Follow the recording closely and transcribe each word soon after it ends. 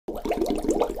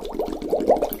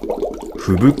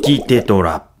ふぶきテト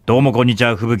ラ。どうもこんにち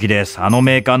は、ふぶきです。あの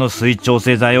メーカーの水質調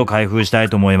整剤を開封したい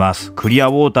と思います。クリア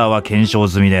ウォーターは検証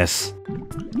済みです。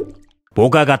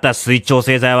僕が買った水質調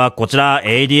整剤はこちら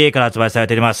ADA から発売され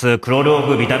ておりますクロルオ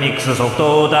フビタミックスソフ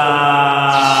トウォータ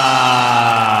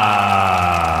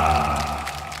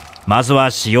ー。まず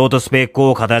は仕様とスペック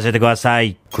を語らせてくださ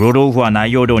い。クロルオフは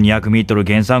内容量 200ml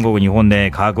原産国日本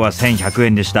で価格は1100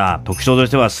円でした。特徴とし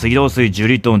ては水道水10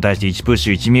リットルに対して1プッ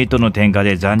シュ 1ml の添加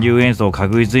で残留塩素を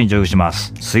確実に除去しま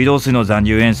す。水道水の残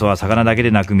留塩素は魚だけ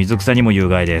でなく水草にも有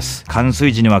害です。換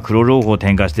水時にはクロルオフを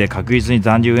添加して確実に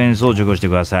残留塩素を除去して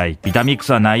ください。ビタミック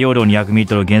スは内容量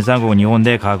 200ml 原産国日本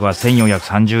で価格は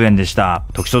1430円でした。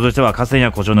特徴としては河川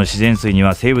や湖沼の自然水に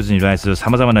は生物に由来する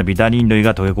様々なビタミン類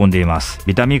が溶け込んでいます。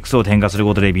ビタミックスを添加する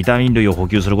ことでビタミン類を補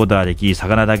給することができ、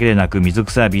魚だけでなく水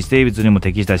草や微生物にも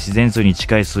適した自然水に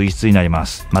近い水質になりま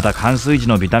す。また換水時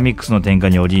のビタミックスの添加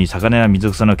により魚や水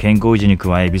草の健康維持に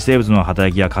加え微生物の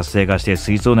働きが活性化して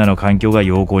水槽内の環境が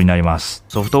良好になります。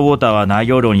ソフトウォーターは内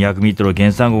容量 200ml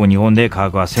原産国日本で価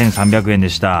格は1300円で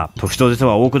した。特徴として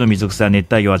は多くの水草や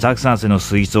熱帯魚は弱酸性の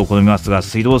水質を好みますが、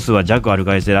水道水は弱アル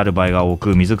カリ性である場合が多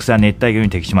く水草や熱帯魚に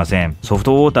適しません。ソフ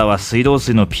トウォーターは水道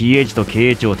水の pH と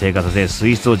KH を低下させ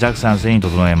水質を弱酸性に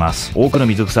整えます。多くの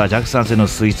水草は弱酸性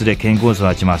の水質で健康に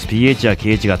育ちます。pH や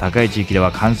KH が高い地域で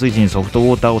は換水時にソフト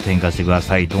ウォーターを添加してくだ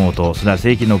さいとのと、それは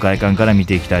製品の外観から見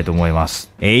ていきたいと思いま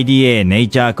す。 ADA ネイ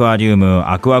チャーアクアリウム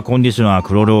アクアコンディショナー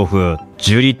クロルオフ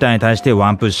10リッターに対して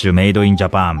1プッシュメイドインジャ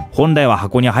パン。本来は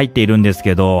箱に入っているんです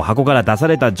けど、箱から出さ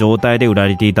れた状態で売ら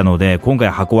れていたので今回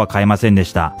箱は買えませんで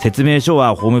した。説明書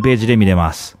はホームページで見れ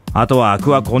ます。あとはア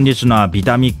クアコンディショナービ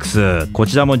タミックス、こ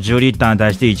ちらも10リッターに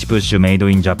対して1プッシュメイド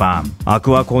インジャパン。ア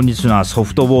クアコンディショナーソ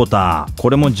フトウォーター、こ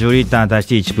れも10リッターに対し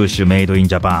て1プッシュメイドイン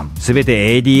ジャパン。すべ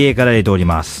て ADA から出ており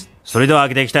ます。それでは開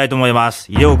けていきたいと思いま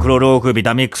す。医療クロルオフビ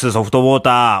タミックスソフトウォー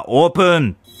ターオープ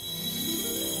ン。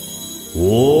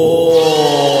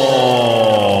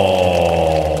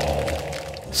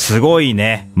すごい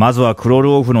ね。まずはクロ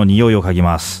ルオフの匂いを嗅ぎ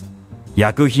ます。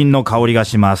薬品の香りが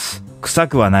します。臭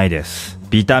くはないです。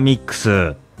ビタミック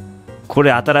ス、こ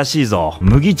れ新しいぞ。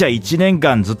麦茶1年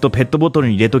間ずっとペットボトル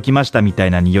に入れときましたみた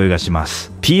いな匂いがしま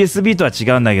す。 PSB とは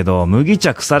違うんだけど麦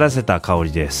茶腐らせた香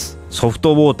りです。ソフ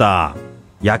トウォータ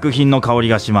ー、薬品の香り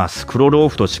がします。クロルオ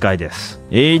フと近いです。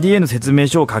 ADA の説明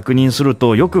書を確認する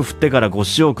と、よく振ってからご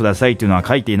使用くださいというのは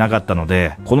書いていなかったの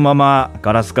で、このまま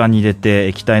ガラス管に入れて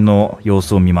液体の様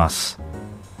子を見ます。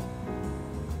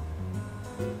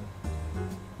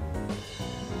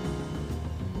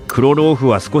クロルオフ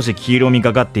は少し黄色み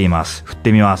がかっています。振っ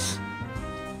てみます。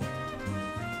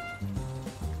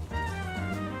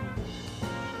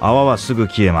泡はすぐ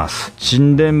消えます。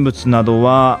沈殿物など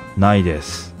はないで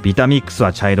す。ビタミックス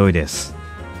は茶色いです。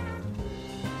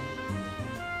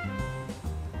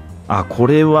あ、こ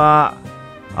れは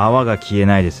泡が消え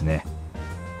ないですね。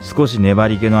少し粘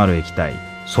り気のある液体。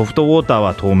ソフトウォーター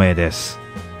は透明です。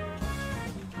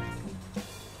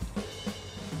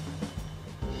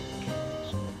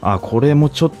あ、これも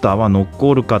ちょっと泡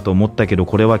残るかと思ったけど、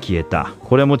これは消えた。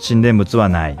これも沈殿物は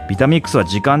ない。ビタミックスは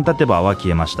時間経てば泡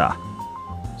消えました。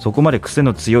そこまで癖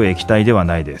の強い液体では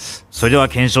ないです。それでは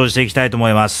検証していきたいと思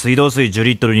います。水道水10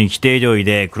リットルに規定量入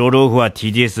れ、クロルオフは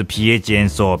TDS-pH 塩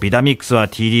素、ビタミックスは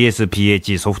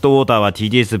TDS-pH、ソフトウォーターは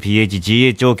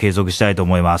TDS-pH-GH を計測したいと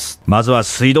思います。まずは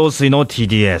水道水の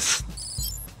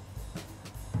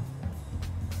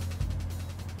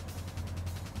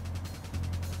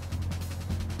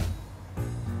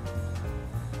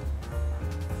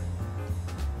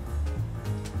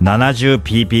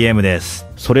です。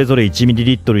それぞれ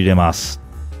 1ml 入れます。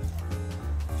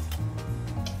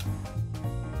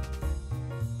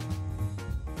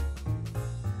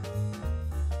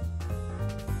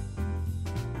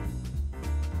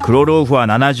クロルオフは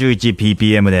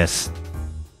 71ppm です。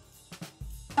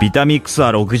ビタミックス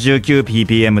は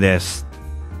 69ppm です。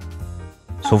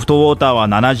ソフトウォーターは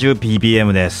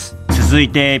 70ppm です。続い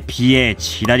て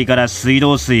pH、左から水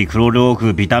道水クロルオ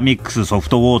フビタミックスソフ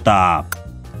トウォーター。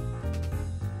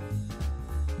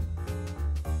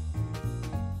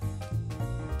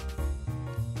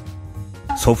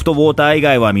ソフトウォーター以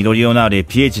外は緑色なので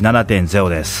pH7.0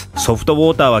 です。ソフトウ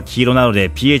ォーターは黄色なので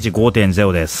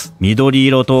pH5.0 です。緑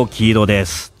色と黄色で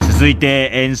す。続いて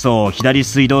塩素、左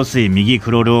水道水、右ク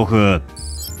ロルオフ。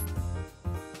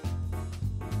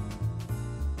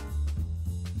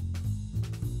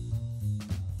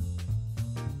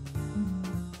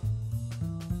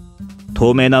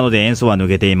透明なので塩素は抜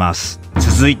けています。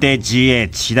続いて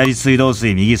GH、左水道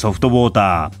水、右ソフトウォー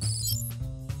ター。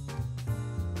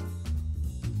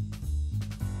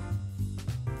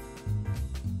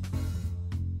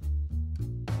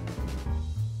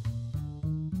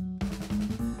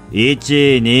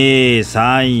1、2、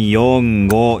3、4、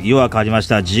5。色が変わりまし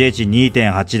た。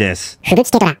GH2.8 です。ふぶ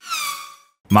きテトラ。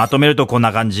まとめるとこん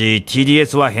な感じ。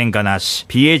TDS は変化なし。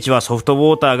pH はソフトウ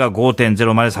ォーターが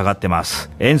 5.0 まで下がってます。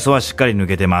塩素はしっかり抜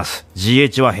けてます。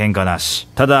GH は変化なし。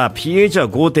ただ pH は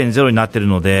 5.0 になってる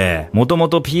ので、もとも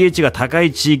と pH が高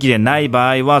い地域でない場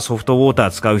合はソフトウォーター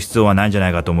使う必要はないんじゃな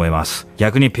いかと思います。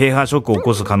逆に pH ショックを起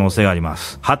こす可能性がありま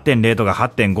す。8.0 とか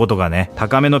 8.5 とかね、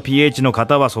高めの pH の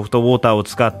方はソフトウォーターを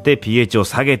使って pH を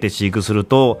下げて飼育する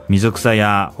と、水草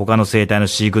や他の生態の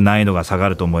飼育難易度が下が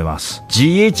ると思います。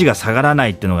GH が下がらな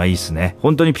いってのがいいですね。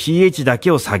本当に pH だ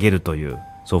けを下げるという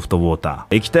ソフトウォータ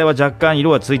ー。液体は若干色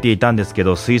はついていたんですけ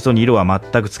ど、水槽に色は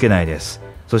全くつけないです。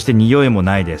そして匂いも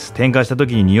ないです。添加した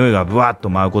時に匂いがブワーッと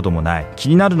舞うこともない。気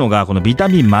になるのがこのビタ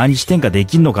ミン毎日添加で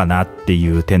きんのかなって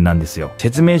いう点なんですよ。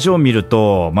説明書を見る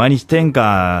と毎日添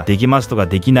加できますとか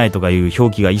できないとかいう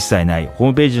表記が一切ない。ホー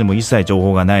ムページでも一切情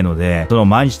報がないので、その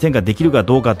毎日添加できるか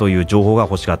どうかという情報が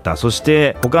欲しかった。そし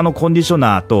て他のコンディショ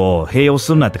ナーと併用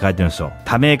するなって書いてるんですよ。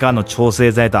他メーカーの調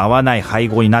整剤と合わない配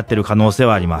合になってる可能性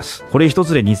はあります。これ一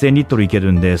つで2000リットルいけ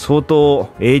るんで、相当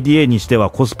ADA にしては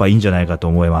コスパいいんじゃないかと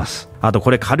思います。あと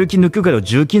これ軽気抜くけど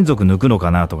重金属抜くの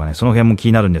かなとかね、その辺も気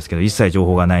になるんですけど、一切情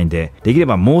報がないんで、できれ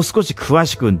ばもう少し詳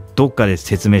しくどっかで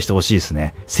説明してほしいです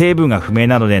ね。成分が不明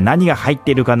なので何が入っ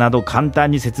ているかなど簡単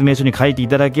に説明書に書いてい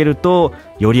ただけると、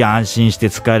より安心し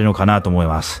て使えるのかなと思い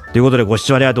ます。ということでご視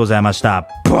聴ありがとうございました。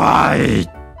バ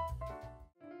イ